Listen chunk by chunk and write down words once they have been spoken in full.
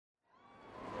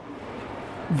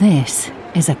This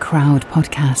is a Crowd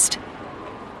podcast.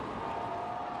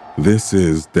 This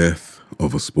is Death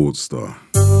of a Sports Star.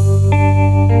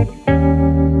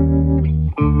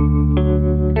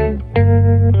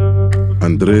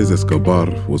 Andrés Escobar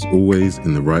was always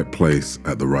in the right place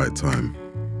at the right time.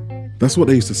 That's what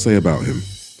they used to say about him.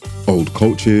 Old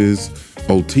coaches,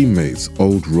 old teammates,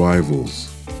 old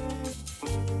rivals.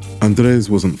 Andrés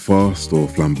wasn't fast or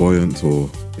flamboyant or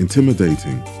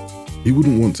intimidating. He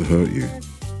wouldn't want to hurt you.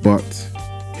 But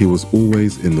he was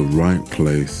always in the right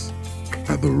place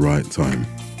at the right time.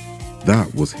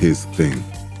 That was his thing.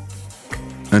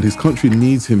 And his country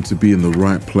needs him to be in the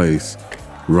right place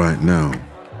right now.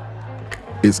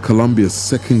 It's Colombia's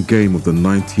second game of the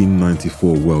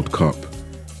 1994 World Cup.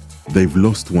 They've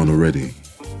lost one already.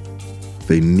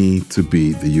 They need to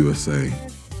beat the USA.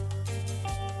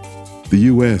 The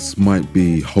US might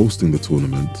be hosting the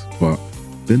tournament, but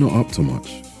they're not up to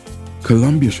much.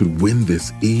 Colombia should win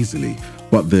this easily,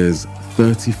 but there's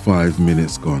 35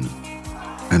 minutes gone,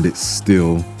 and it's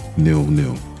still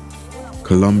 0-0.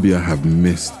 Colombia have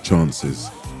missed chances,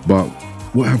 but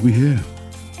what have we here?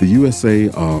 The USA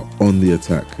are on the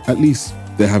attack. At least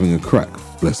they're having a crack,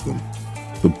 bless them.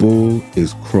 The ball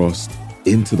is crossed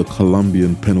into the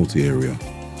Colombian penalty area.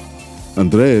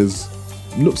 Andrés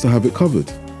looks to have it covered.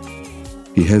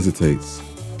 He hesitates,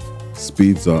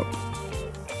 speeds up,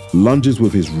 lunges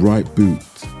with his right boot.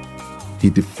 He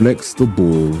deflects the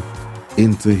ball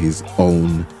into his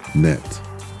own net.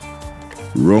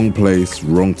 Wrong place,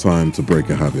 wrong time to break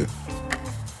a habit.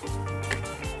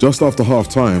 Just after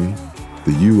half-time,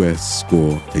 the US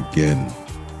score again.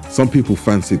 Some people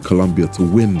fancied Colombia to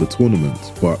win the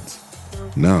tournament, but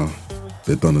now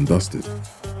they're done and dusted.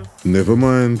 Never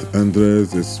mind,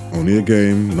 Andrés, it's only a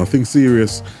game, nothing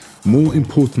serious. More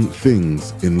important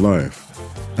things in life,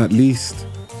 at least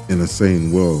in a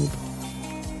sane world.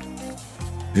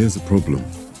 Here's the problem.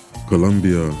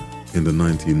 Colombia in the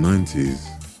 1990s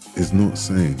is not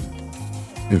sane.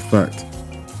 In fact,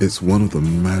 it's one of the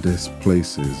maddest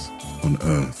places on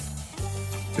earth.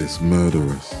 It's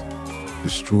murderous,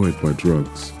 destroyed by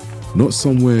drugs. Not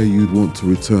somewhere you'd want to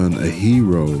return a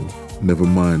hero, never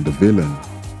mind a villain.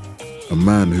 A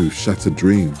man who shattered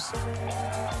dreams.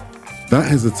 That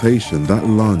hesitation, that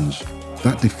lunge,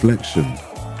 that deflection,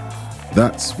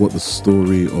 that's what the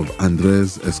story of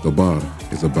Andrés Escobar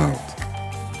is about.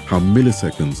 How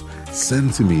milliseconds,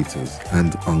 centimeters,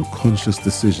 and unconscious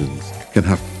decisions can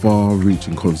have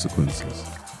far-reaching consequences.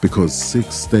 Because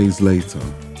 6 days later,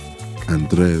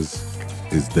 Andrés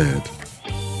is dead.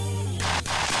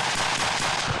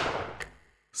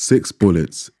 6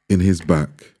 bullets in his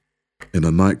back in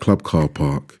a nightclub car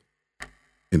park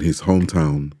in his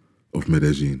hometown of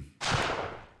Medellin.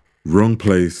 Wrong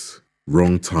place,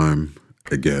 wrong time,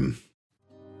 again.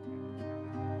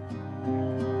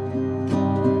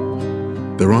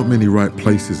 There aren't many right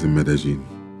places in Medellin.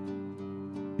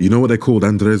 You know what they called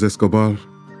Andrés Escobar?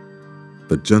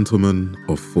 The gentleman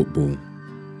of football.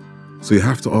 So you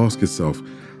have to ask yourself,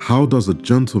 how does a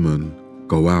gentleman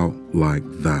go out like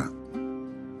that?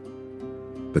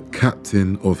 The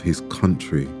captain of his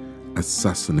country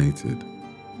assassinated.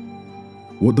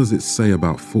 What does it say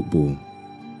about football?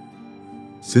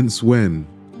 Since when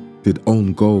did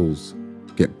own goals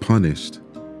get punished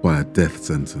by a death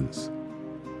sentence?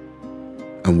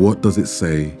 And what does it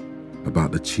say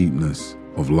about the cheapness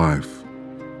of life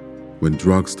when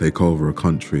drugs take over a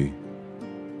country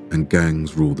and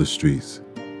gangs rule the streets?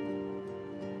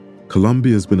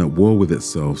 Colombia's been at war with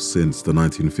itself since the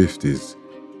 1950s.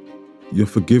 You're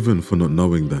forgiven for not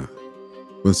knowing that.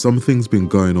 When something's been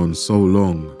going on so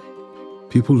long,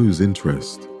 people lose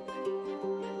interest.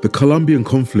 The Colombian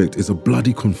conflict is a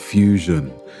bloody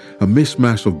confusion, a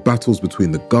mishmash of battles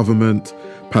between the government,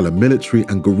 paramilitary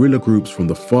and guerrilla groups from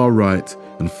the far right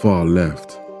and far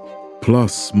left,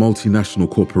 plus multinational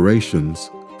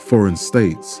corporations, foreign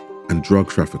states and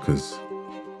drug traffickers.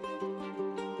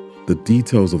 The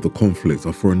details of the conflict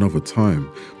are for another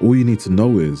time. All you need to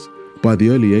know is, by the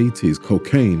early 80s,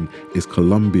 cocaine is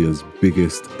Colombia's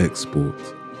biggest export.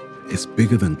 It's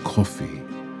bigger than coffee,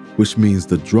 which means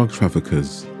the drug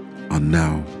traffickers are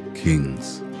now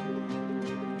kings.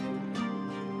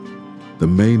 The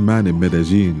main man in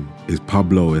Medellin is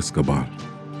Pablo Escobar,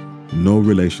 no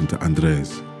relation to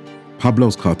Andrés.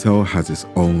 Pablo's cartel has its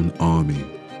own army.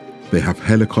 They have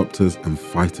helicopters and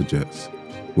fighter jets.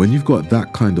 When you've got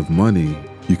that kind of money,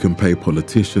 you can pay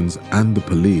politicians and the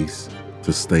police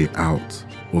to stay out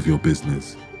of your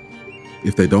business.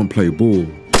 If they don't play ball,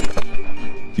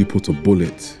 you put a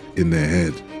bullet in their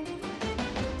head.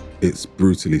 It's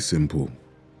brutally simple.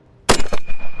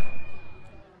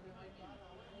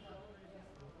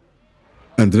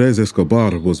 Andrés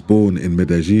Escobar was born in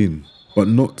Medellin, but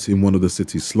not in one of the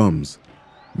city's slums.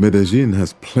 Medellin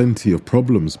has plenty of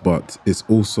problems, but it's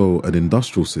also an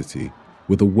industrial city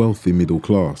with a wealthy middle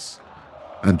class.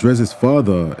 Andrés'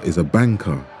 father is a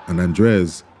banker, and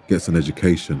Andrés gets an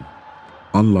education,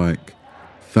 unlike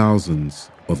thousands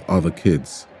of other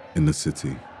kids in the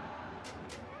city.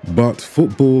 But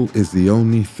football is the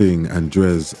only thing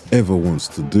Andrés ever wants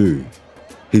to do.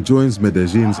 He joins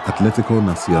Medellin's Atlético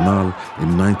Nacional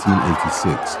in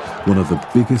 1986, one of the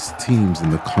biggest teams in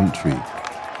the country.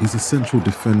 He's a central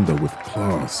defender with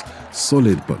class,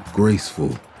 solid but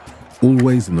graceful,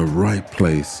 always in the right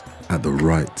place at the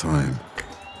right time.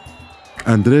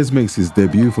 Andrés makes his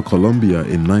debut for Colombia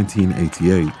in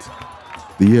 1988.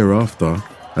 The year after,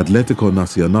 Atlético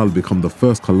Nacional become the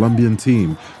first Colombian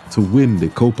team to win the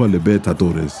Copa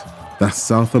Libertadores, that's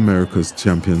South America's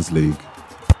Champions League.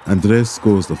 Andrés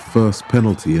scores the first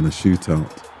penalty in a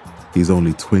shootout. He's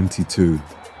only 22,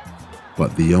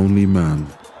 but the only man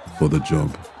for the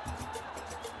job.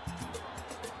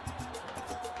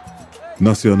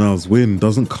 Nacional's win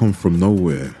doesn't come from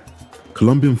nowhere.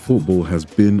 Colombian football has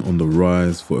been on the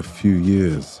rise for a few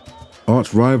years.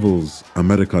 Arch rivals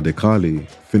América de Cali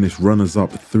finished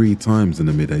runners-up 3 times in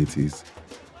the mid-80s.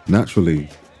 Naturally,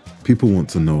 people want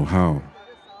to know how.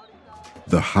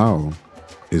 The how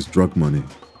is drug money,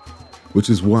 which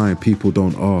is why people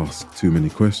don't ask too many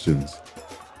questions.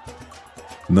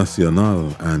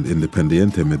 Nacional and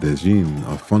Independiente Medellin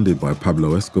are funded by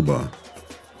Pablo Escobar.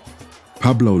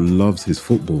 Pablo loves his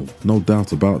football, no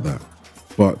doubt about that,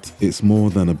 but it's more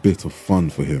than a bit of fun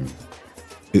for him.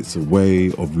 It's a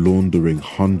way of laundering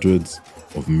hundreds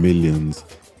of millions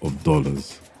of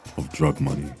dollars of drug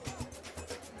money.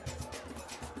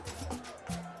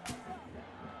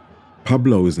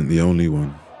 Pablo isn't the only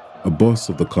one. A boss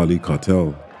of the Cali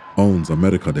cartel owns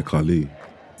América de Cali.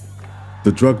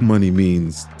 The drug money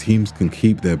means teams can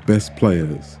keep their best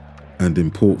players and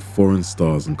import foreign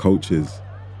stars and coaches.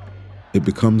 It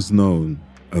becomes known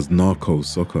as narco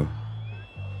soccer.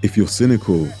 If you're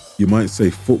cynical, you might say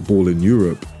football in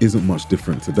Europe isn't much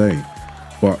different today,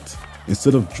 but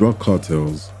instead of drug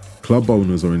cartels, club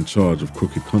owners are in charge of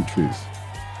crooked countries.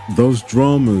 Those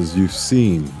dramas you've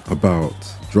seen about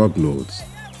drug lords,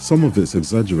 some of it's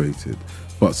exaggerated,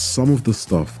 but some of the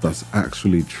stuff that's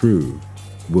actually true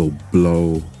will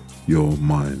blow your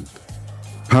mind.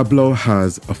 Pablo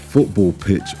has a football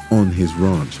pitch on his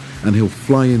ranch, and he'll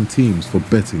fly in teams for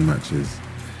betting matches.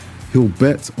 He'll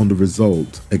bet on the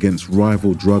result against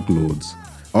rival drug lords.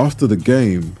 After the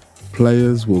game,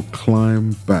 players will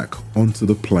climb back onto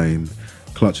the plane,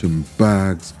 clutching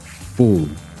bags full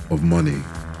of money.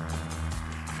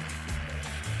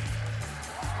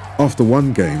 After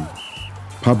one game,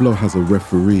 Pablo has a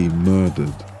referee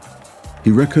murdered. He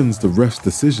reckons the ref's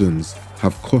decisions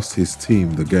have cost his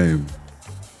team the game.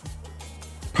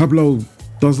 Pablo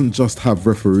doesn't just have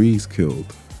referees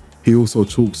killed. He also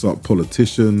chalks up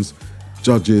politicians,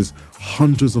 judges,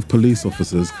 hundreds of police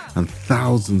officers, and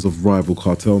thousands of rival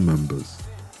cartel members.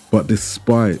 But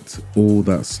despite all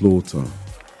that slaughter,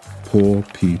 poor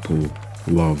people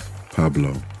love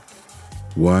Pablo.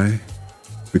 Why?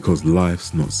 Because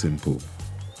life's not simple.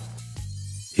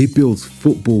 He builds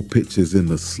football pitches in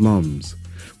the slums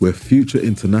where future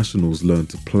internationals learn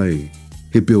to play.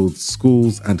 He builds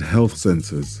schools and health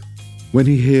centres. When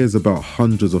he hears about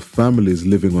hundreds of families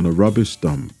living on a rubbish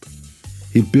dump,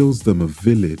 he builds them a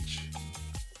village.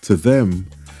 To them,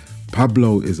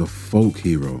 Pablo is a folk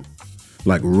hero,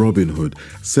 like Robin Hood,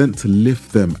 sent to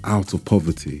lift them out of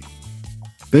poverty.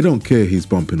 They don't care he's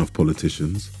bumping off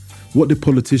politicians. What did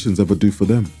politicians ever do for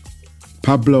them?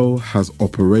 Pablo has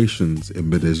operations in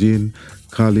Medellin,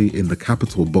 Cali, in the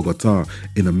capital, Bogota,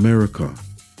 in America.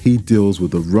 He deals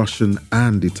with the Russian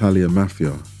and Italian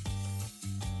mafia.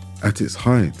 At its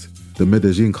height, the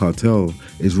Medellin cartel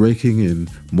is raking in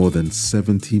more than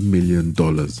 $70 million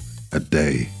a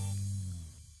day.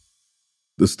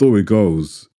 The story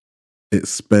goes, it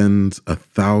spends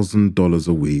 $1,000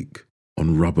 a week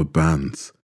on rubber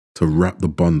bands to wrap the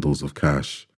bundles of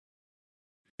cash.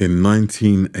 In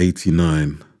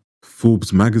 1989,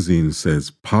 Forbes magazine says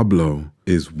Pablo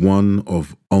is one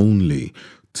of only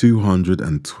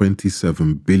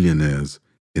 227 billionaires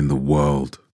in the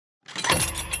world.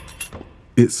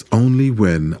 It's only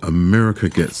when America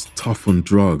gets tough on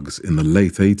drugs in the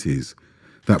late 80s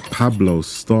that Pablo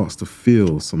starts to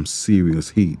feel some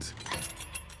serious heat.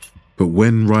 But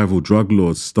when rival drug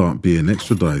lords start being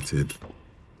extradited,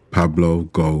 Pablo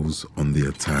goes on the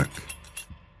attack.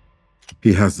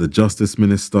 He has the justice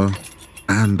minister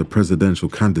and the presidential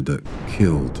candidate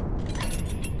killed.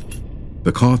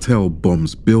 The cartel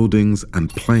bombs buildings and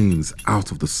planes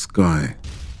out of the sky.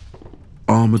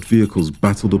 Armored vehicles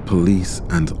battle the police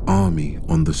and army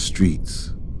on the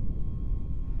streets.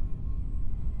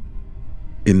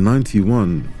 In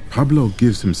 91, Pablo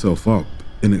gives himself up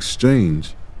in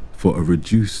exchange for a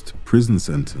reduced prison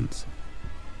sentence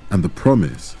and the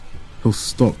promise he'll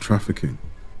stop trafficking.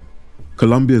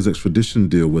 Colombia's extradition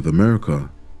deal with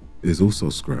America is also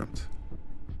scrapped.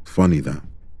 Funny that.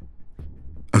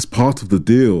 As part of the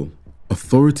deal,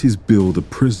 authorities build a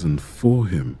prison for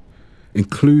him,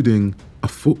 including a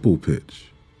football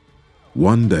pitch.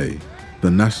 One day,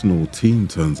 the national team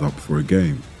turns up for a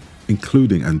game,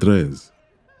 including Andres.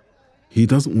 He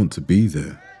doesn't want to be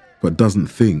there, but doesn't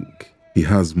think he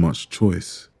has much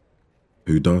choice.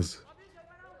 Who does?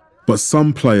 But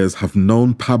some players have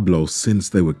known Pablo since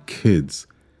they were kids.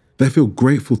 They feel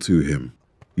grateful to him.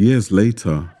 Years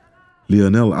later,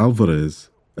 Leonel Alvarez,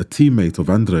 a teammate of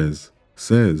Andres,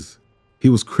 says he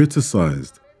was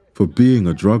criticized for being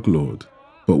a drug lord,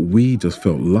 but we just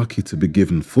felt lucky to be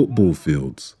given football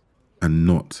fields and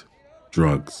not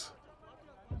drugs.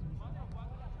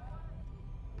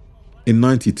 In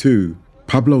 92,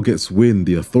 Pablo gets wind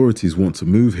the authorities want to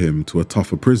move him to a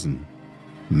tougher prison.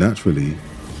 Naturally,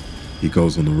 he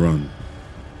goes on the run.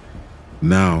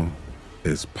 Now,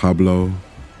 it's Pablo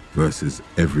versus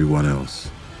everyone else.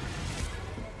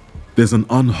 There's an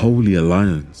unholy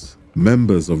alliance.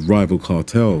 Members of rival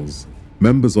cartels,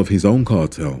 members of his own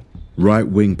cartel,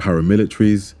 right-wing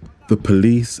paramilitaries, the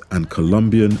police and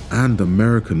Colombian and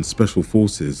American special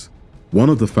forces. One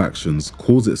of the factions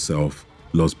calls itself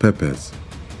Los Pepes,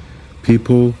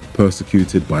 people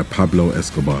persecuted by Pablo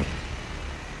Escobar.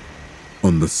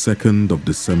 On the 2nd of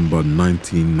December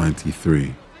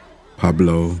 1993,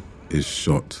 Pablo is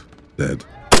shot dead.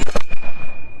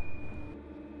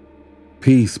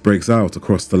 Peace breaks out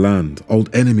across the land. Old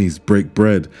enemies break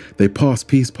bread. They pass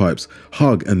peace pipes,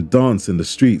 hug and dance in the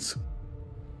streets.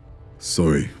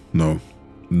 Sorry, no,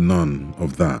 none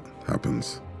of that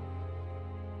happens.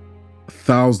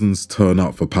 Thousands turn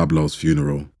up for Pablo's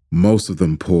funeral, most of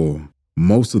them poor,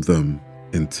 most of them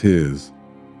in tears.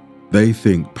 They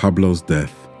think Pablo's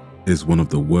death is one of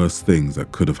the worst things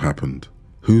that could have happened.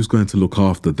 Who's going to look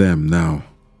after them now?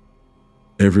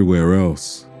 Everywhere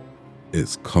else,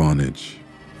 it's carnage.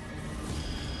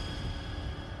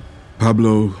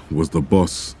 Pablo was the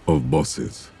boss of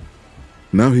bosses.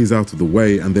 Now he's out of the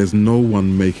way and there's no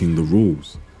one making the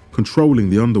rules, controlling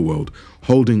the underworld,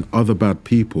 holding other bad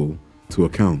people to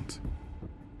account.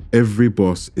 Every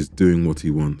boss is doing what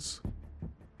he wants.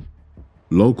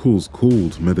 Locals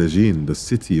called Medellin the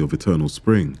city of eternal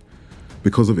spring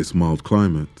because of its mild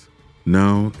climate.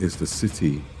 Now it's the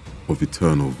city of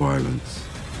eternal violence.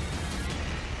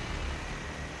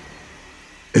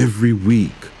 Every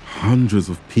week, hundreds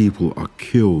of people are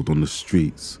killed on the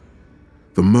streets.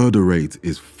 The murder rate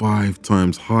is 5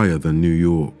 times higher than New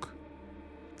York.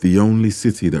 The only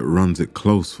city that runs it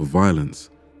close for violence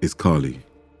is Cali.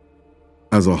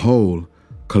 As a whole,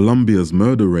 Colombia's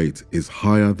murder rate is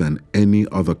higher than any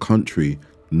other country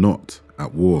not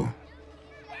at war.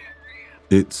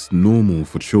 It's normal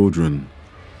for children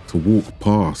to walk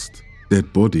past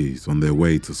dead bodies on their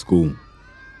way to school.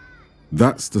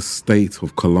 That's the state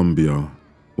of Colombia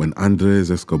when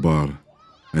Andres Escobar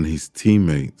and his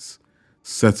teammates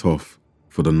set off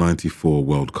for the '94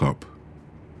 World Cup.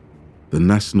 The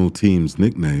national team's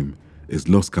nickname is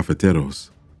Los Cafeteros,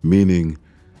 meaning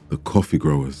the coffee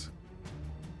growers.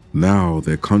 Now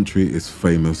their country is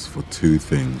famous for 2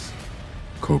 things: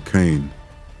 cocaine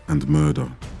and murder.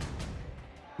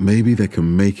 Maybe they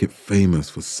can make it famous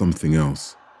for something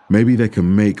else. Maybe they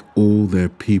can make all their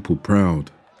people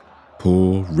proud.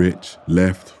 Poor, rich,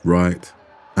 left, right,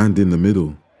 and in the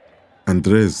middle.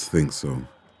 Andres thinks so.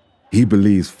 He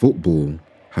believes football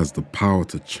has the power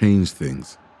to change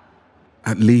things.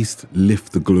 At least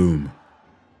lift the gloom.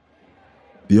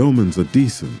 The omens are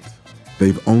decent.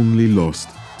 They've only lost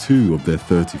 2 of their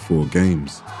 34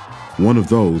 games. One of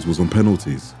those was on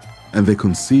penalties, and they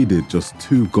conceded just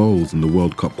 2 goals in the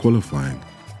World Cup qualifying.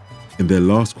 In their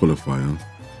last qualifier,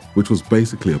 which was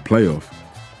basically a playoff,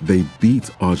 they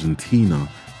beat Argentina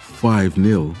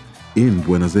 5-0 in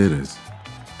Buenos Aires.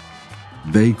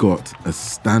 They got a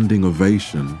standing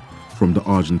ovation from the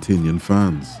Argentinian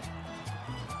fans.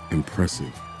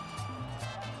 Impressive.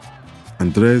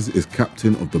 Andres is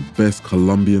captain of the best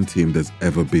Colombian team there's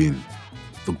ever been,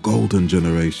 the Golden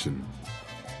Generation.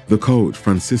 The coach,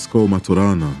 Francisco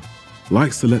Maturana,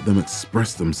 likes to let them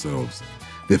express themselves.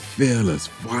 They're fearless,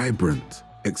 vibrant,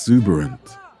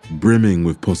 exuberant, brimming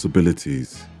with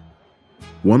possibilities.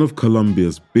 One of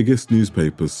Colombia's biggest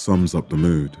newspapers sums up the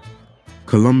mood.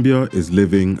 Colombia is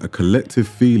living a collective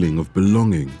feeling of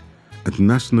belonging and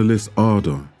nationalist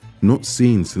ardor not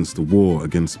seen since the war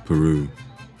against Peru.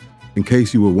 In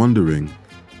case you were wondering,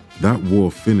 that war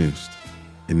finished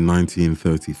in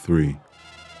 1933.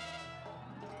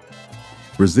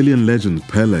 Brazilian legend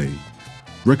Pelé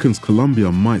reckons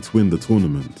Colombia might win the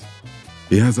tournament.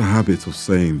 He has a habit of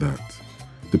saying that,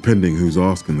 depending who's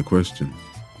asking the question.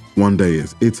 One day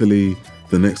it's Italy,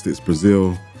 the next it's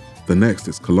Brazil, the next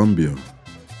it's Colombia.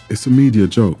 It's a media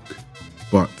joke,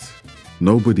 but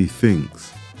nobody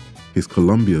thinks his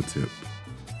Colombia tip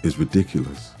is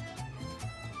ridiculous.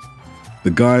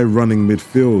 The guy running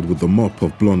midfield with the mop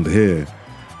of blonde hair,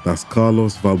 that's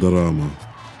Carlos Valderrama,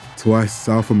 twice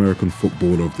South American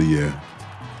Footballer of the Year.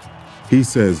 He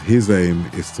says his aim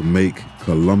is to make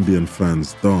Colombian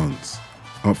fans dance.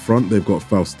 Up front, they've got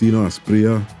Faustino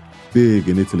Asprilla, big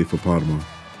in Italy for Parma.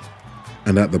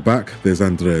 And at the back, there's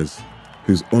Andres,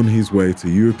 who's on his way to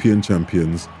European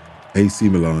champions AC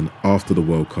Milan after the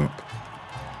World Cup.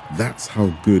 That's how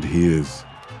good he is.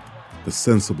 The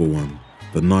sensible one,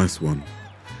 the nice one.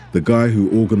 The guy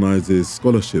who organizes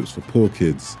scholarships for poor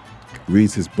kids,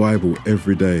 reads his Bible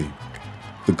every day.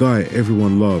 The guy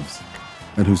everyone loves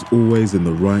and who's always in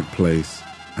the right place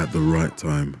at the right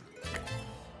time.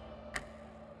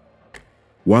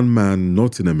 One man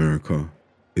not in America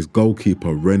is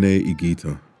goalkeeper Rene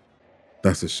Higuita.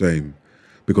 That's a shame,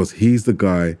 because he's the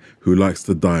guy who likes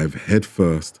to dive head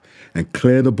first and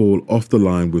clear the ball off the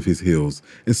line with his heels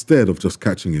instead of just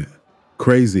catching it.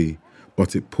 Crazy,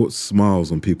 but it puts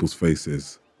smiles on people's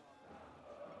faces.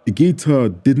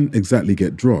 Higuita didn't exactly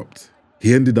get dropped.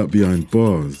 He ended up behind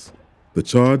bars. The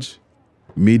charge?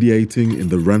 Mediating in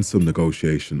the ransom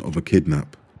negotiation of a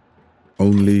kidnap.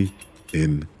 Only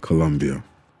in Colombia.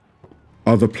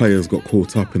 Other players got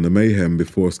caught up in the mayhem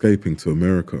before escaping to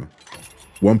America.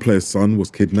 One player's son was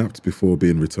kidnapped before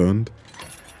being returned.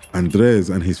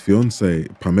 Andres and his fiancée,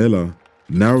 Pamela,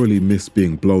 narrowly missed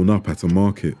being blown up at a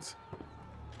market.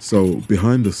 So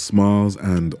behind the smiles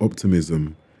and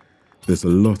optimism, there's a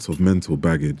lot of mental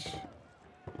baggage.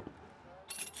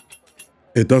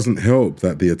 It doesn't help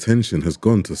that the attention has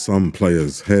gone to some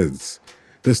players' heads.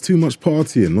 There's too much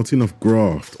partying, not enough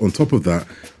graft. On top of that,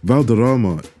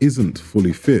 Valderrama isn't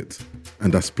fully fit,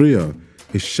 and Asprilla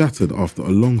is shattered after a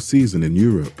long season in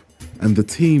Europe, and the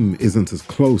team isn't as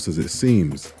close as it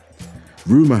seems.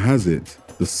 Rumour has it,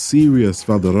 the serious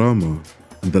Valderrama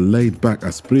and the laid-back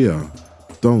Asprilla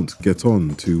don't get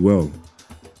on too well.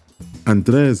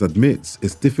 Andres admits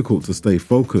it's difficult to stay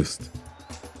focused.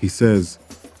 He says,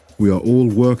 "We are all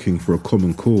working for a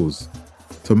common cause,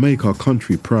 to make our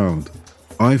country proud.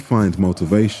 I find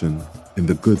motivation in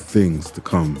the good things to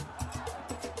come."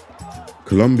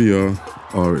 Colombia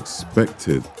are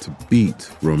expected to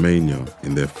beat Romania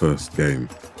in their first game.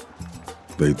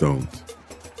 They don't.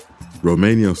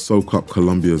 Romania soak up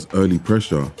Colombia's early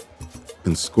pressure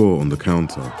and score on the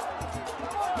counter.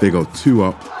 They go 2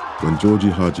 up when Georgi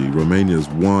Hagi, Romania's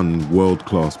one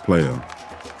world-class player,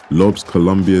 lobs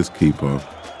Colombia's keeper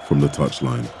from the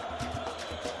touchline.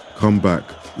 Come back,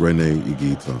 Rene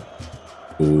Higuita.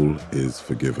 All is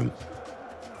forgiven.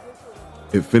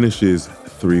 It finishes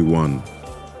 3-1.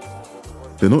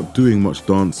 They're not doing much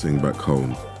dancing back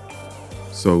home.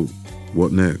 So,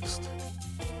 what next?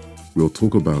 We'll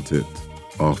talk about it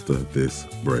after this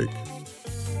break.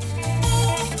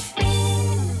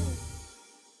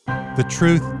 The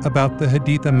truth about the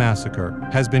Haditha massacre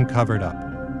has been covered up,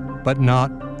 but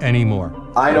not anymore.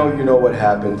 I know you know what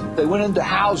happened. They went into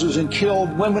houses and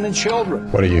killed women and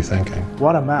children. What are you thinking?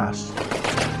 What a mess.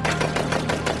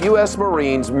 U.S.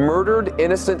 Marines murdered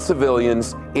innocent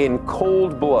civilians in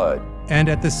cold blood. And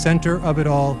at the center of it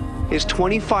all is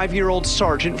 25-year-old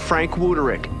Sergeant Frank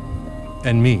Wuterich.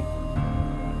 And me.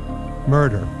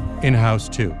 Murder in House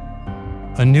 2.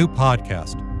 A new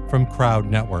podcast from Crowd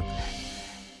Network.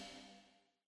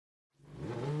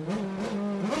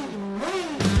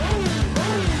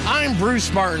 I'm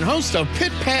Bruce Martin, host of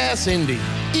Pit Pass Indy.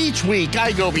 Each week,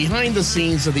 I go behind the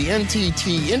scenes of the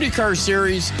NTT IndyCar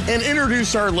Series and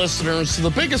introduce our listeners to the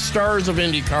biggest stars of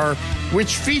IndyCar,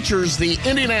 which features the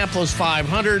Indianapolis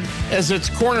 500 as its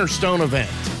cornerstone event.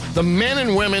 The men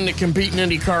and women that compete in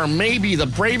IndyCar may be the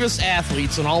bravest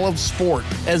athletes in all of sport,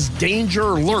 as danger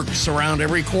lurks around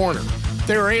every corner.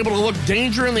 They are able to look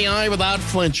danger in the eye without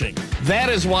flinching. That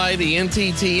is why the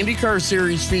NTT IndyCar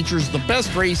Series features the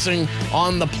best racing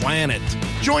on the planet.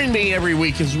 Join me every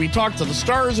week as we talk to the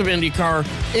stars of IndyCar,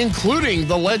 including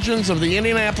the legends of the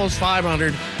Indianapolis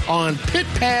 500 on Pit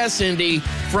Pass Indy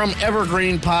from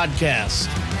Evergreen Podcast.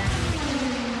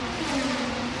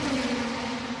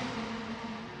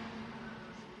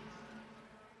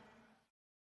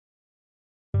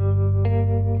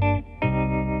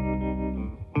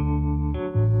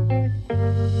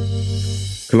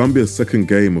 Colombia's second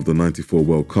game of the '94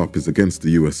 World Cup is against the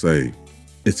USA.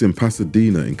 It's in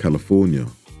Pasadena in California.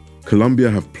 Colombia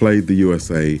have played the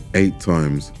USA 8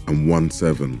 times and won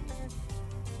 7.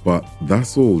 But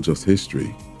that's all just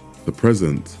history. The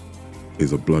present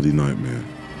is a bloody nightmare.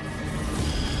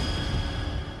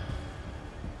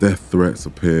 Death threats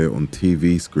appear on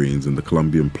TV screens in the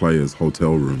Colombian players'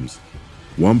 hotel rooms.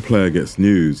 One player gets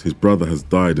news his brother has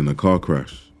died in a car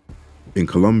crash. In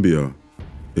Colombia,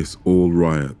 it's all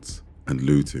riots and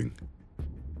looting.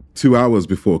 2 hours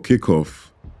before kickoff,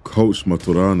 Coach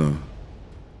Maturana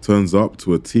turns up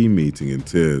to a team meeting in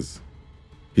tears.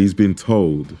 He's been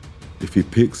told if he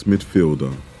picks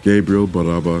midfielder Gabriel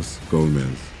Barrabás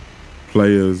Gómez,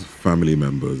 players' family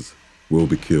members will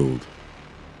be killed.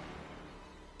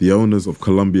 The owners of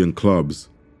Colombian clubs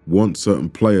want certain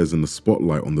players in the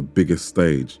spotlight on the biggest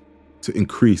stage to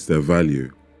increase their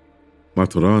value.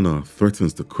 Maturana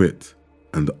threatens to quit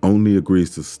and only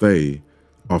agrees to stay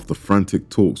after frantic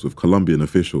talks with Colombian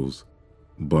officials,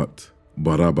 but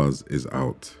Barrabás is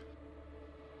out.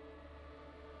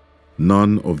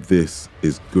 None of this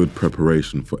is good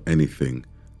preparation for anything,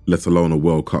 let alone a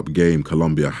World Cup game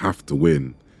Colombia have to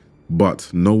win. But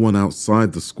no one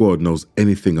outside the squad knows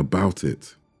anything about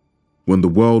it. When the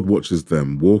world watches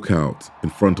them walk out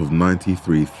in front of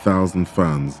 93,000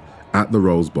 fans at the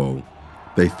Rose Bowl,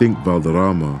 they think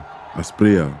Valderrama,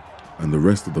 Asprilla, and the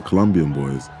rest of the Colombian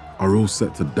boys are all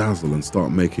set to dazzle and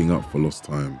start making up for lost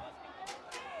time.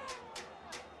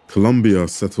 Colombia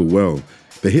settle well.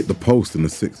 They hit the post in the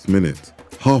 6th minute.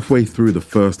 Halfway through the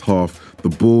first half, the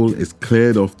ball is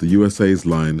cleared off the USA's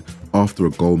line after a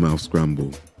goalmouth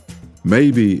scramble.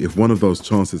 Maybe if one of those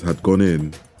chances had gone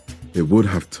in, it would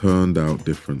have turned out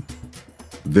different.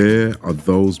 There are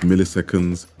those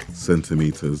milliseconds,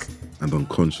 centimeters, and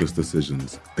unconscious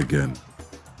decisions again.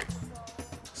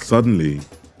 Suddenly,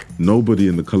 nobody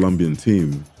in the Colombian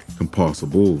team can pass a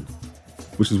ball,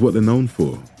 which is what they're known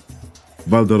for.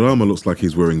 Valderrama looks like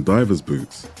he's wearing diver's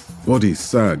boots. Bodies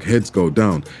sag, heads go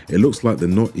down. It looks like they're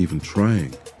not even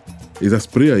trying. Is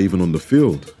Asprilla even on the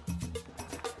field?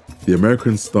 The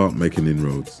Americans start making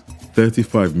inroads.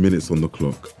 35 minutes on the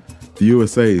clock. The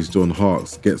USA's John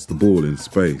Harkes gets the ball in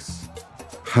space.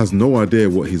 Has no idea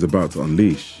what he's about to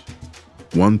unleash.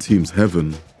 One team's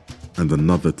heaven and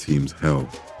another team's hell.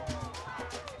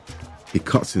 He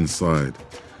cuts inside,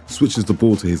 switches the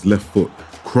ball to his left foot,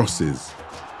 crosses.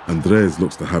 Andres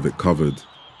looks to have it covered.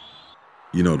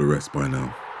 You know the rest by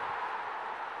now.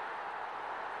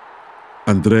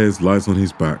 Andres lies on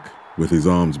his back with his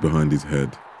arms behind his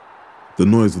head. The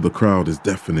noise of the crowd is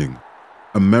deafening.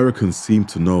 Americans seem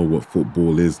to know what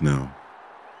football is now.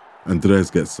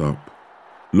 Andres gets up,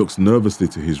 looks nervously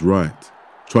to his right,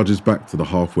 trudges back to the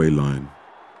halfway line.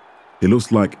 He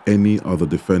looks like any other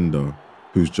defender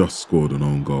who's just scored an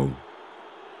own goal.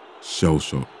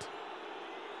 Shell-shocked,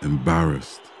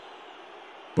 embarrassed.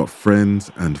 But friends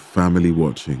and family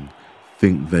watching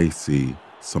think they see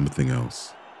something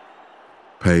else.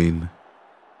 Pain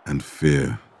and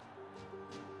fear.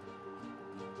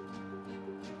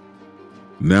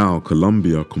 Now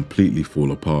Colombia completely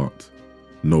fall apart.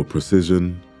 No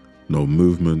precision, no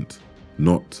movement,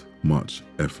 not much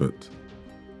effort.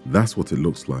 That's what it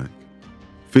looks like.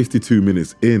 52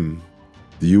 minutes in,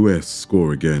 the US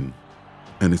score again.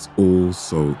 And it's all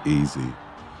so easy.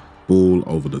 Ball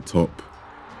over the top,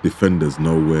 defenders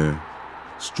nowhere,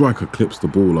 striker clips the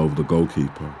ball over the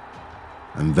goalkeeper.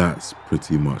 And that's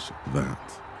pretty much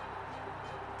that.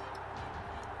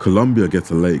 Colombia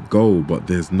gets a late goal, but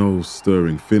there's no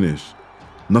stirring finish.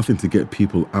 Nothing to get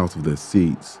people out of their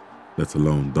seats, let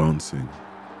alone dancing.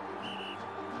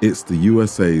 It's the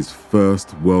USA's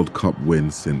first World Cup win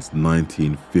since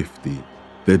 1950.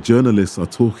 Their journalists are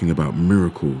talking about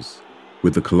miracles.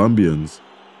 With the Colombians,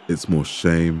 it's more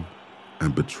shame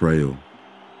and betrayal.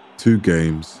 2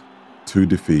 games, 2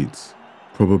 defeats,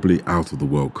 probably out of the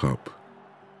World Cup.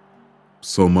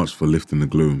 So much for lifting the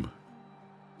gloom.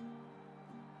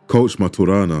 Coach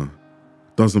Maturana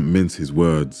doesn't mince his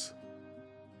words.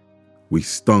 We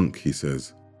stunk, he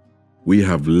says. We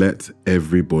have let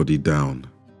everybody down.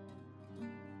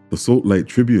 The Salt Lake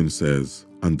Tribune says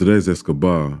Andres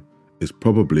Escobar is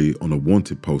probably on a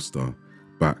wanted poster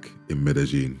back in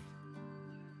Medellin.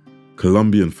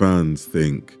 Colombian fans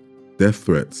think death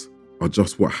threats are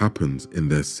just what happens in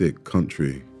their sick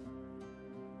country.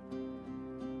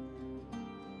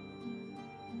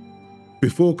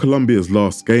 Before Colombia's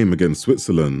last game against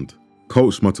Switzerland,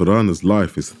 Coach Maturana's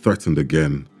life is threatened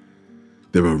again.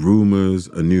 There are rumors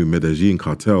a new Medellin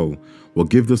cartel will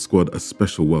give the squad a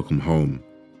special welcome home,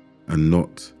 and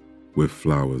not with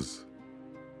flowers.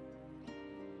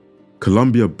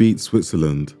 Colombia beat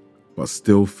Switzerland, but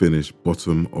still finish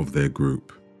bottom of their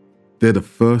group. They're the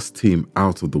first team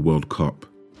out of the World Cup.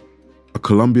 A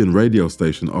Colombian radio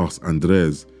station asks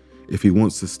Andres if he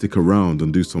wants to stick around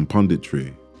and do some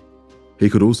punditry. He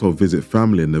could also visit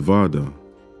family in Nevada.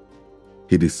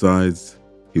 He decides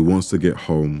he wants to get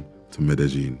home to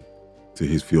Medellin, to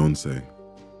his fiancée.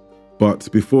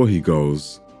 But before he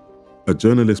goes, a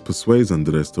journalist persuades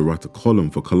Andres to write a column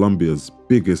for Colombia's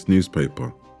biggest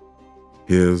newspaper.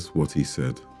 Here's what he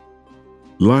said.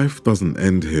 Life doesn't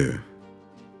end here.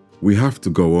 We have to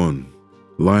go on.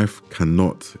 Life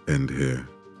cannot end here.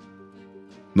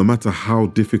 No matter how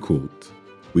difficult,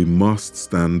 we must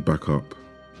stand back up.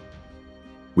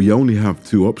 We only have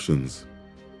two options.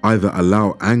 Either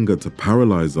allow anger to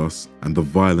paralyze us and the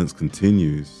violence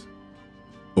continues,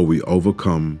 or we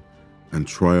overcome and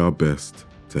try our best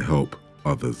to help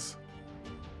others.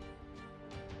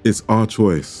 It's our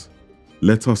choice.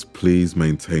 Let us please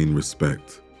maintain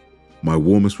respect. My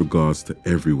warmest regards to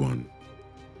everyone.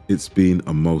 It's been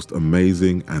a most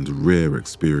amazing and rare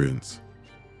experience.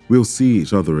 We'll see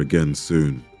each other again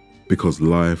soon, because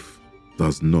life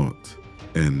does not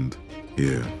end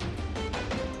here.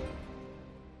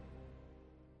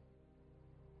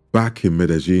 Back in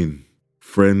Medellin,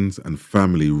 friends and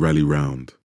family rally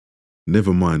round.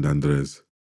 Never mind, Andres.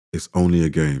 It's only a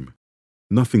game.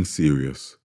 Nothing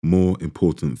serious. More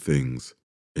important things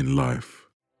in life.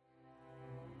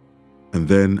 And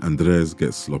then Andres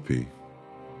gets sloppy.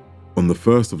 On the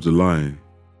 1st of July,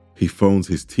 he phones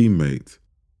his teammate,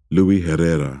 Luis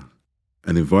Herrera,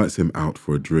 and invites him out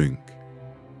for a drink.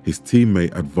 His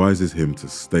teammate advises him to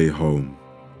stay home.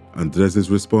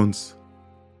 Andres' response?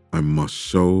 I must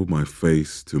show my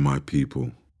face to my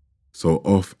people. So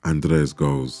off Andres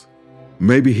goes.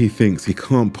 Maybe he thinks he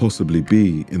can't possibly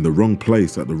be in the wrong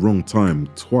place at the wrong time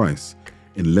twice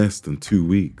in less than 2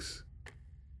 weeks.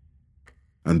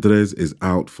 Andres is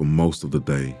out for most of the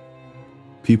day.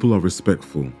 People are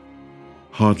respectful.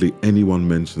 Hardly anyone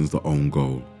mentions the own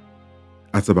goal.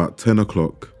 At about 10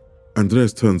 o'clock,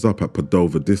 Andres turns up at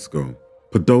Padova Disco.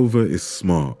 Padova is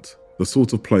smart, the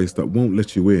sort of place that won't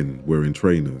let you in wearing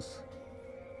trainers.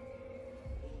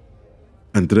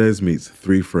 Andres meets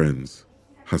 3 friends,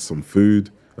 has some food,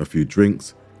 a few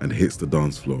drinks, and hits the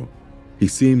dance floor. He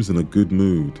seems in a good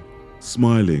mood,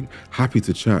 smiling, happy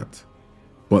to chat.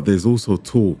 But there's also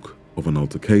talk of an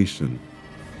altercation.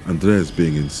 Andres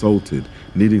being insulted,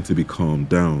 needing to be calmed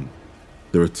down.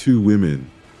 There are 2 women.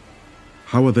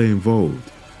 How are they involved?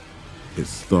 It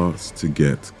starts to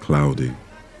get cloudy.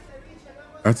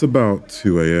 At about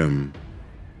 2 a.m.,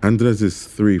 Andres'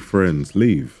 3 friends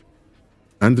leave.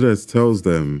 Andres tells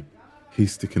them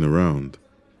he's sticking around.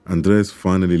 Andres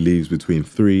finally leaves between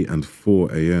 3 and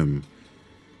 4 a.m.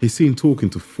 He's seen talking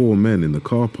to 4 men in the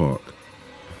car park.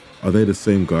 Are they the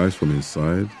same guys from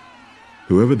inside?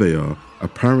 Whoever they are,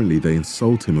 apparently they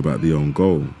insult him about the own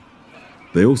goal.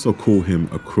 They also call him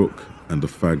a crook and a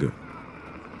faggot.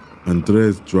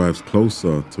 Andres drives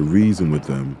closer to reason with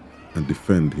them and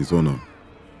defend his honor.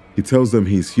 He tells them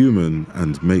he's human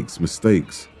and makes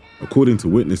mistakes. According to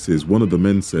witnesses, one of the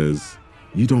men says,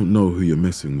 "You don't know who you're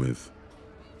messing with."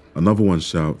 Another one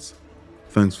shouts,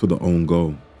 "Thanks for the own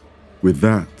goal." With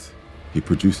that, he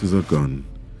produces a gun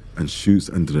and shoots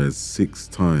Andres 6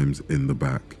 times in the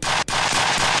back.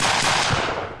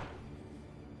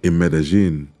 In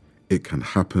Medellin, it can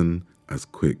happen as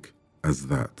quick as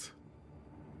that.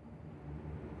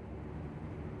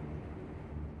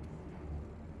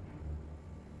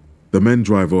 The men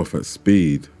drive off at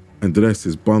speed. Andres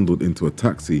is bundled into a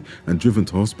taxi and driven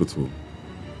to hospital.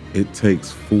 It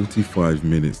takes 45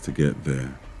 minutes to get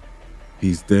there.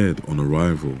 He's dead on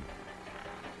arrival.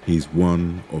 He's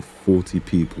one of 40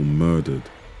 people murdered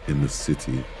in the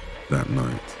city that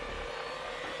night.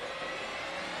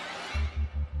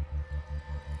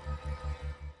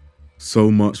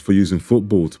 So much for using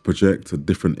football to project a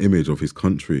different image of his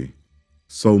country.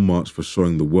 So much for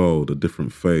showing the world a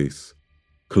different face.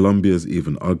 Colombia's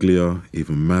even uglier,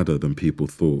 even madder than people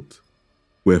thought,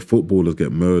 where footballers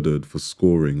get murdered for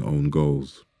scoring own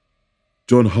goals.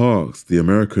 John Harkes, the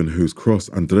American whose cross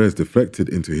Andres deflected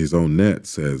into his own net,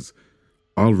 says,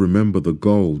 "I'll remember the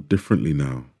goal differently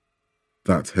now.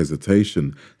 That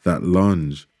hesitation, that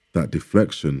lunge, that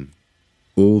deflection,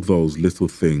 all those little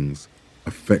things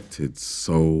affected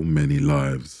so many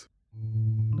lives."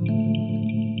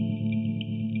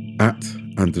 At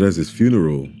Andres'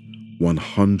 funeral,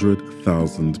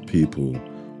 100,000 people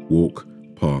walk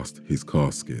past his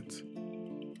casket.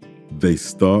 They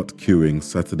start queuing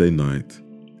Saturday night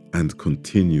and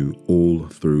continue all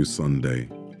through Sunday.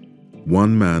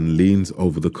 One man leans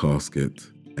over the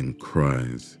casket and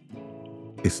cries.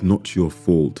 It's not your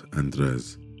fault,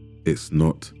 Andrés. It's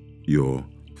not your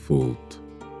fault.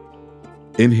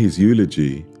 In his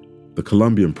eulogy, the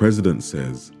Colombian president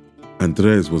says,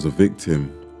 Andrés was a victim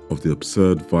of the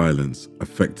absurd violence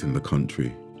affecting the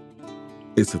country.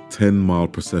 It's a 10-mile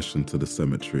procession to the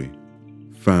cemetery.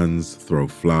 Fans throw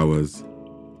flowers.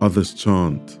 Others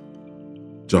chant,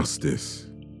 "Justice,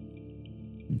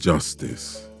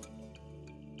 justice."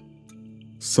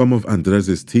 Some of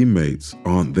Andrés' teammates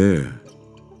aren't there.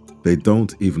 They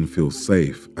don't even feel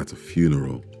safe at a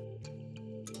funeral.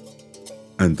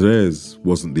 Andrés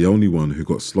wasn't the only one who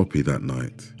got sloppy that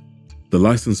night. The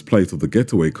license plate of the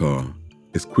getaway car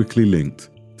is quickly linked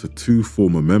to 2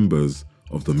 former members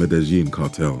of the Medellin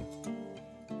cartel,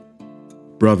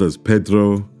 brothers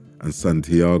Pedro and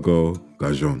Santiago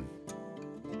Gajon.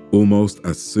 Almost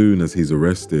as soon as he's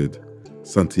arrested,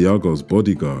 Santiago's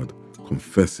bodyguard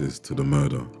confesses to the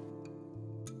murder.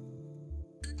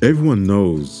 Everyone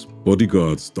knows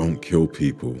bodyguards don't kill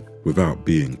people without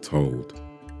being told,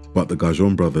 but the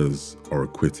Gajon brothers are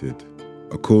acquitted.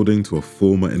 According to a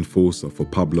former enforcer for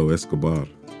Pablo Escobar,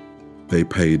 they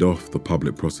paid off the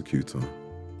public prosecutor.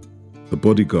 The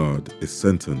bodyguard is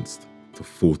sentenced to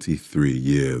 43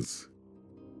 years.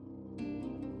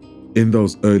 In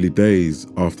those early days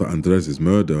after Andrés'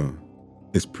 murder,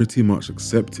 it's pretty much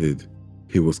accepted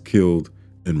he was killed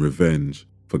in revenge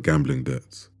for gambling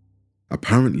debts.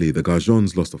 Apparently, the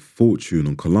Gajons lost a fortune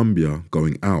on Colombia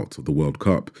going out of the World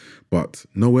Cup, but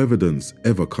no evidence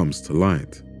ever comes to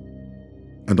light.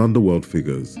 And underworld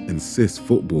figures insist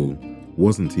football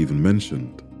wasn't even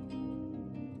mentioned.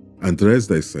 Andrés,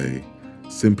 they say,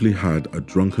 simply had a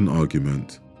drunken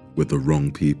argument with the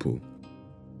wrong people.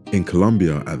 In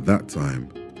Colombia at that time,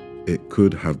 it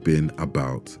could have been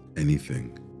about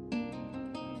anything.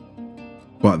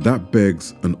 But that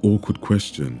begs an awkward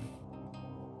question.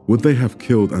 Would they have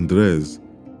killed Andrés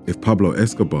if Pablo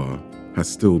Escobar had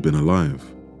still been alive?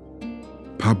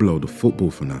 Pablo the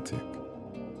football fanatic.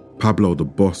 Pablo the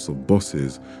boss of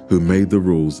bosses who made the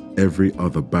rules every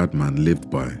other bad man lived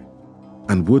by.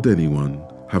 And would anyone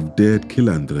have dared kill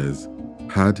Andrés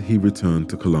had he returned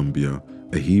to Colombia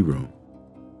a hero?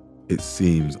 It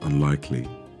seems unlikely.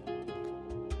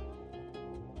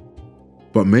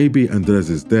 But maybe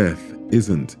Andrés' death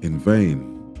isn't in vain.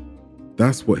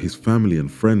 That's what his family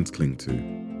and friends cling to.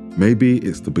 Maybe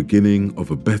it's the beginning of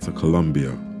a better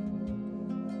Colombia.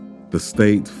 The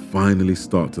state finally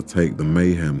start to take the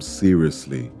mayhem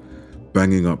seriously,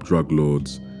 banging up drug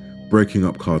lords, breaking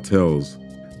up cartels,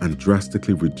 and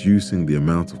drastically reducing the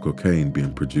amount of cocaine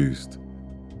being produced.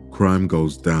 Crime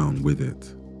goes down with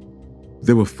it.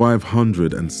 There were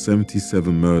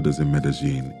 577 murders in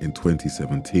Medellin in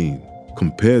 2017,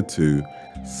 compared to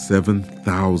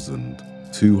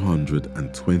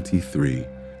 7,223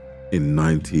 in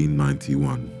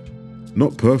 1991.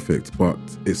 Not perfect, but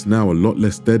it's now a lot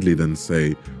less deadly than,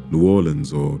 say, New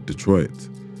Orleans or Detroit.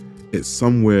 It's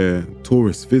somewhere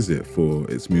tourists visit for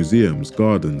its museums,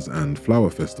 gardens, and flower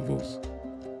festivals.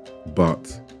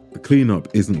 But the cleanup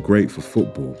isn't great for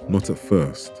football, not at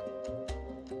first.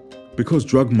 Because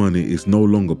drug money is no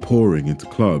longer pouring into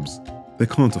clubs, they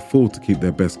can't afford to keep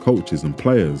their best coaches and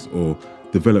players or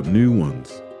develop new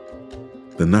ones.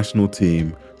 The national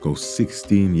team goes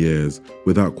 16 years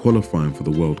without qualifying for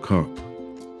the World Cup.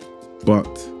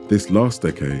 But this last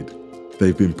decade,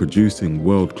 they've been producing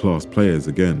world-class players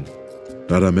again.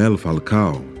 Radamel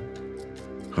Falcao,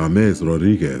 James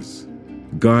Rodriguez,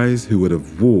 guys who would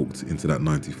have walked into that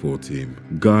 94 team,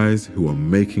 guys who are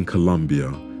making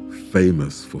Colombia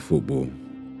famous for football.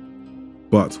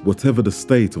 But whatever the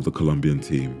state of the Colombian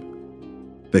team,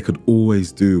 they could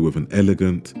always do with an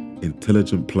elegant,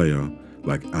 intelligent player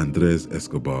like Andrés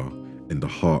Escobar in the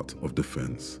heart of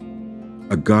defense.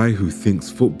 A guy who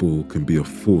thinks football can be a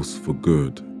force for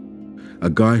good. A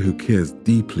guy who cares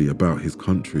deeply about his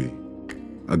country.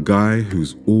 A guy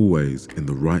who's always in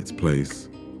the right place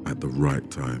at the right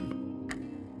time,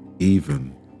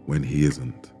 even when he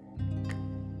isn't.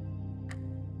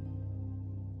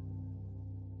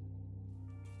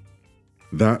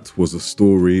 That was a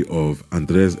story of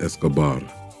Andrés Escobar.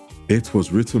 It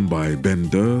was written by Ben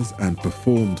Durs and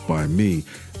performed by me,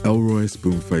 Elroy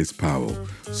Spoonface Powell,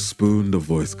 Spoon the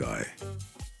voice guy.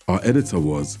 Our editor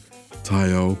was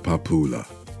Tayo Papula.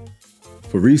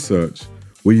 For research,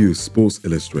 we used Sports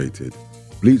Illustrated,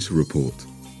 Bleacher Report,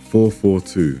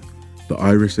 442, The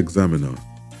Irish Examiner,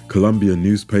 Colombian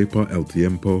newspaper El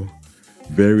Tiempo,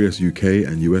 various UK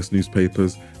and US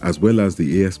newspapers, as well as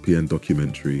the ESPN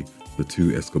documentary, The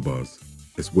Two Escobars.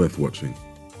 It's worth watching.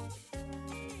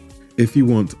 If you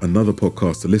want another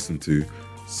podcast to listen to,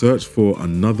 Search for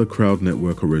another Crowd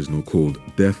Network original called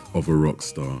Death of a Rock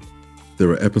Star. There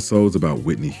are episodes about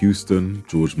Whitney Houston,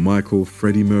 George Michael,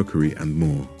 Freddie Mercury, and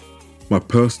more. My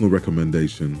personal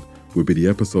recommendation would be the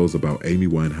episodes about Amy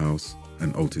Winehouse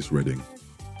and Otis Redding.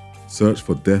 Search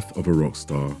for Death of a Rock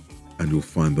Star and you'll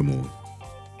find them all.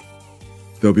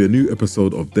 There'll be a new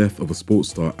episode of Death of a Sports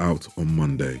Star out on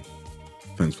Monday.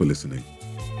 Thanks for listening.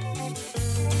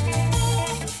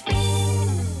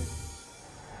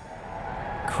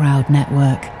 Crowd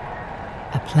Network,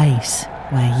 a place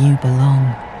where you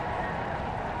belong.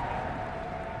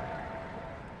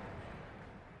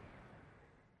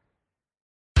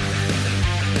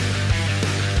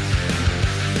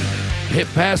 Pit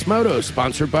Pass Moto,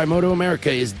 sponsored by Moto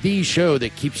America, is the show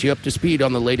that keeps you up to speed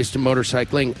on the latest in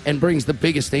motorcycling and brings the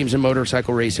biggest names in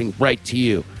motorcycle racing right to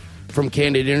you. From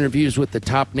candid interviews with the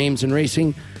top names in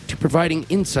racing to providing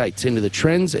insights into the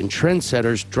trends and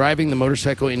trendsetters driving the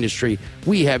motorcycle industry,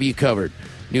 we have you covered.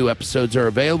 New episodes are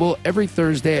available every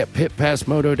Thursday at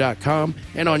pitpassmoto.com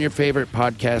and on your favorite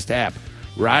podcast app.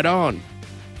 Ride on!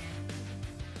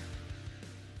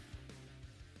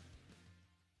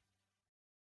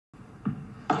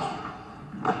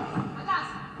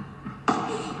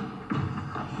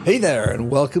 Hey there,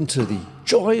 and welcome to the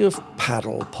Joy of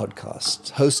Paddle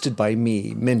podcast, hosted by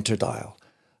me, Minter Dial,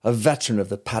 a veteran of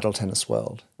the paddle tennis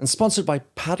world, and sponsored by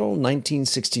Paddle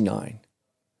 1969.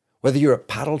 Whether you're a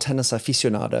paddle tennis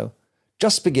aficionado,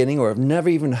 just beginning, or have never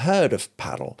even heard of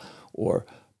paddle, or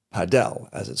padel,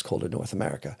 as it's called in North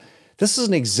America, this is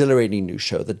an exhilarating new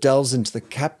show that delves into the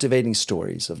captivating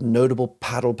stories of notable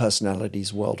paddle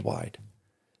personalities worldwide.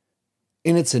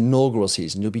 In its inaugural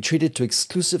season, you'll be treated to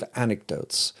exclusive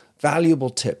anecdotes, valuable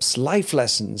tips, life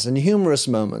lessons, and humorous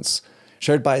moments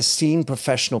shared by esteemed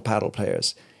professional paddle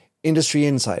players, industry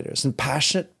insiders, and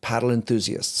passionate paddle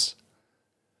enthusiasts.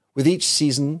 With each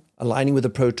season aligning with the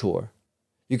Pro Tour,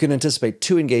 you can anticipate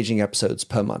 2 engaging episodes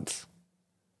per month.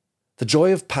 The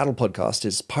Joy of Paddle podcast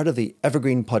is part of the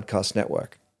Evergreen Podcast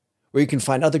Network, where you can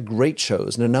find other great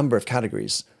shows in a number of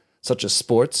categories, such as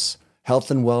sports,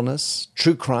 health and wellness,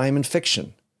 true crime, and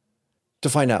fiction. To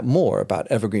find out more about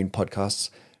Evergreen Podcasts,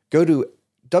 go to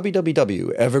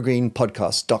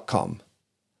www.evergreenpodcast.com.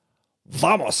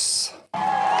 Vamos!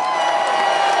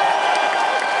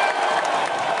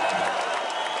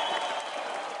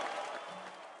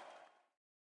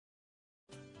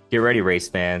 Get ready, race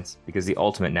fans, because the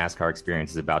ultimate NASCAR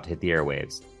experience is about to hit the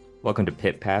airwaves. Welcome to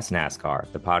Pit Pass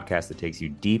NASCAR, the podcast that takes you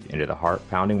deep into the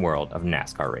heart-pounding world of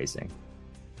NASCAR racing.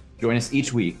 Join us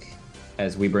each week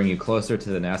as we bring you closer to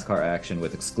the NASCAR action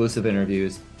with exclusive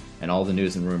interviews and all the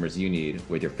news and rumors you need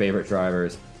with your favorite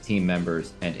drivers, team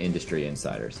members, and industry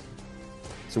insiders.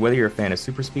 So whether you're a fan of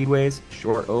super speedways,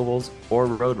 short ovals, or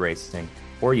road racing,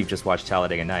 or you've just watched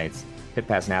Talladega Nights, Pit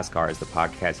Pass NASCAR is the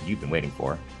podcast you've been waiting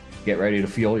for. Get ready to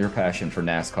fuel your passion for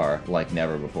NASCAR like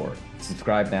never before.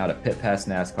 Subscribe now to Pit Pass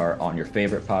NASCAR on your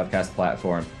favorite podcast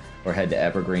platform or head to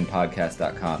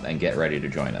evergreenpodcast.com and get ready to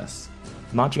join us.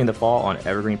 Launching in the fall on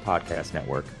Evergreen Podcast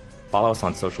Network. Follow us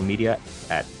on social media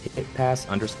at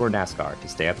pitpass_NASCAR to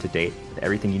stay up to date with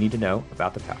everything you need to know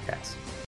about the podcast.